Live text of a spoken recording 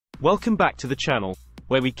Welcome back to the channel,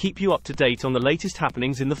 where we keep you up to date on the latest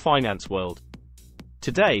happenings in the finance world.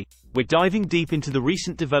 Today, we're diving deep into the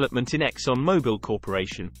recent development in Exxon Mobil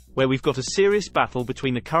Corporation, where we've got a serious battle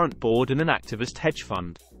between the current board and an activist hedge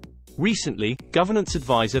fund. Recently, governance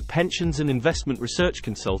advisor Pensions and Investment Research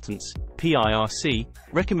Consultants, PIRC,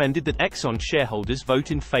 recommended that Exxon shareholders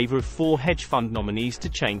vote in favor of 4 hedge fund nominees to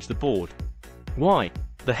change the board. Why?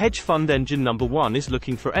 The hedge fund engine number 1 is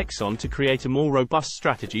looking for Exxon to create a more robust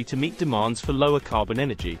strategy to meet demands for lower carbon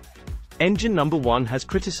energy. Engine number 1 has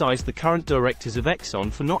criticized the current directors of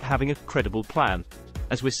Exxon for not having a credible plan,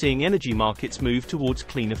 as we're seeing energy markets move towards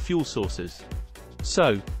cleaner fuel sources.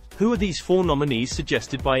 So, who are these 4 nominees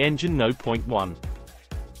suggested by Engine No. 1?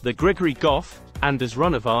 They're Gregory Goff, Anders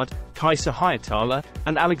Runevad, Kajsa Hietala,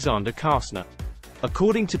 and Alexander Kastner.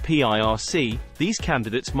 According to PIRC, these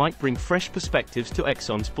candidates might bring fresh perspectives to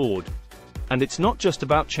Exxon's board. And it's not just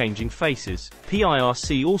about changing faces.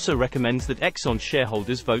 PIRC also recommends that Exxon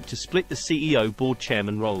shareholders vote to split the CEO board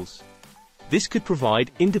chairman roles. This could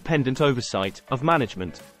provide independent oversight of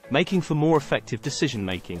management, making for more effective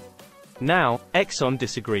decision-making. Now, Exxon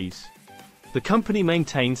disagrees. The company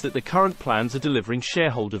maintains that the current plans are delivering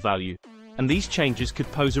shareholder value, and these changes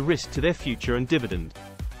could pose a risk to their future and dividend.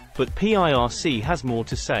 But PIRC has more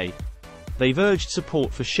to say. They've urged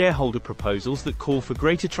support for shareholder proposals that call for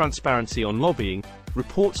greater transparency on lobbying,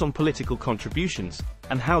 reports on political contributions,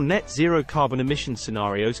 and how net zero carbon emission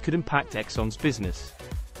scenarios could impact Exxon's business.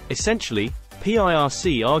 Essentially,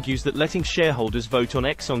 PIRC argues that letting shareholders vote on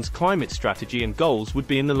Exxon's climate strategy and goals would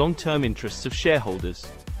be in the long-term interests of shareholders.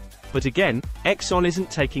 But again, Exxon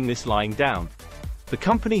isn't taking this lying down. The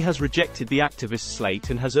company has rejected the activist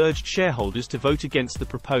slate and has urged shareholders to vote against the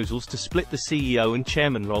proposals to split the CEO and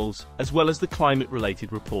chairman roles, as well as the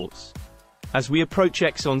climate-related reports. As we approach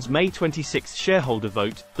Exxon's May 26 shareholder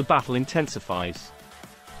vote, the battle intensifies.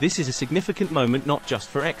 This is a significant moment not just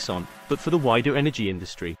for Exxon, but for the wider energy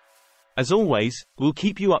industry. As always, we'll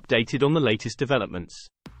keep you updated on the latest developments.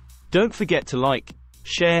 Don't forget to like,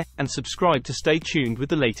 share, and subscribe to stay tuned with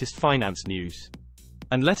the latest finance news.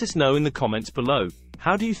 And let us know in the comments below,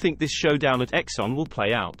 how do you think this showdown at Exxon will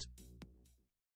play out?